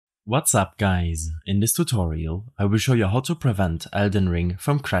What's up guys, in this tutorial I will show you how to prevent Elden Ring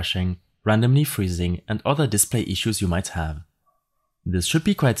from crashing, randomly freezing and other display issues you might have. This should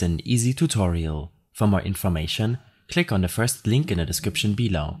be quite an easy tutorial. For more information, click on the first link in the description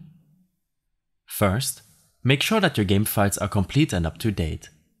below. First, make sure that your game files are complete and up to date.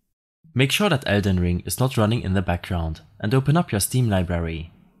 Make sure that Elden Ring is not running in the background and open up your Steam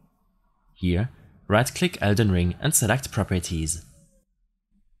library. Here, right-click Elden Ring and select Properties.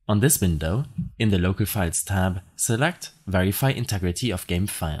 On this window, in the Local Files tab, select Verify Integrity of Game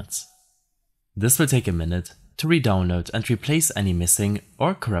Files. This will take a minute to re-download and replace any missing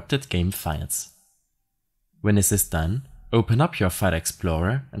or corrupted game files. When this is done, open up your File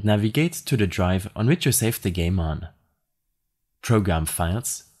Explorer and navigate to the drive on which you saved the game on. Program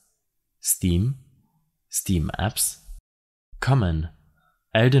Files, Steam, Steam Apps, Common,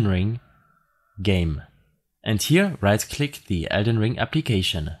 Elden Ring, Game. And here right-click the Elden Ring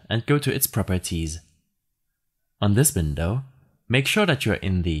application and go to its properties. On this window, make sure that you're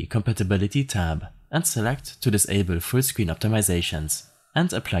in the Compatibility tab and select to disable full screen optimizations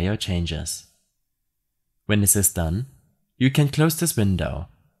and apply your changes. When this is done, you can close this window,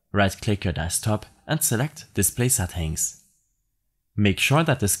 right-click your desktop and select Display Settings. Make sure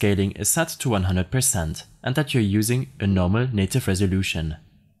that the scaling is set to 100% and that you're using a normal native resolution.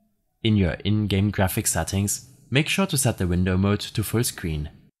 In your in-game graphics settings, make sure to set the window mode to full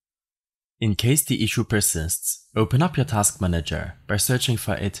screen. In case the issue persists, open up your Task Manager by searching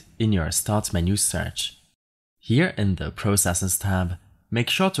for it in your Start menu search. Here in the Processes tab,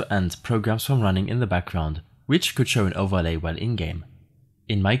 make sure to end programs from running in the background, which could show an overlay while in-game.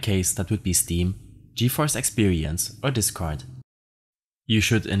 In my case, that would be Steam, GeForce Experience or Discord. You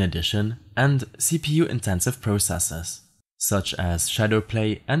should in addition end CPU-intensive processes, such as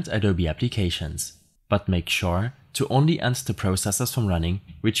Shadowplay and Adobe applications, but make sure to only end the processes from running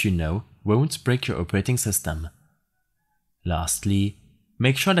which you know won't break your operating system. Lastly,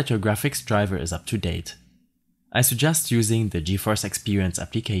 make sure that your graphics driver is up to date. I suggest using the GeForce Experience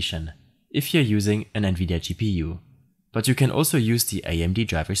application if you're using an NVIDIA GPU, but you can also use the AMD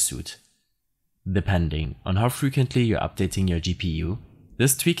driver suite. Depending on how frequently you're updating your GPU,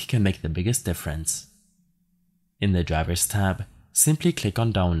 this tweak can make the biggest difference. In the Drivers tab, simply click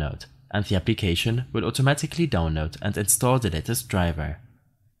on Download, and the application will automatically download and install the latest driver.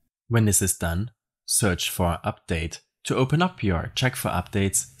 When this is done, search for Update to open up your Check for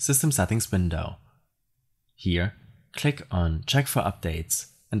Updates System Settings window. Here, click on Check for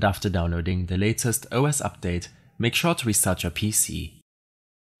Updates, and after downloading the latest OS update, make sure to restart your PC.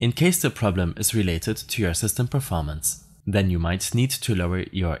 In case the problem is related to your system performance, then you might need to lower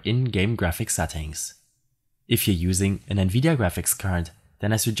your in-game graphics settings. If you're using an NVIDIA graphics card,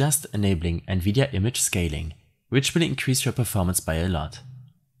 then I suggest enabling NVIDIA image scaling, which will increase your performance by a lot.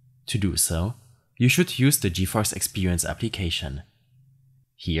 To do so, you should use the GeForce Experience application.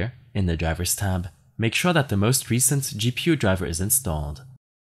 Here, in the Drivers tab, make sure that the most recent GPU driver is installed.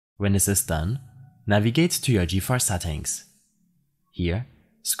 When this is done, navigate to your GeForce settings. Here,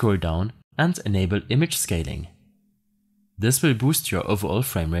 scroll down and enable image scaling. This will boost your overall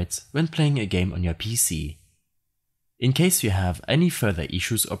frame rate when playing a game on your PC. In case you have any further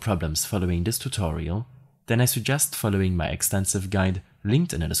issues or problems following this tutorial, then I suggest following my extensive guide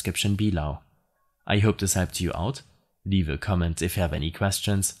linked in the description below. I hope this helped you out. Leave a comment if you have any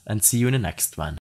questions and see you in the next one.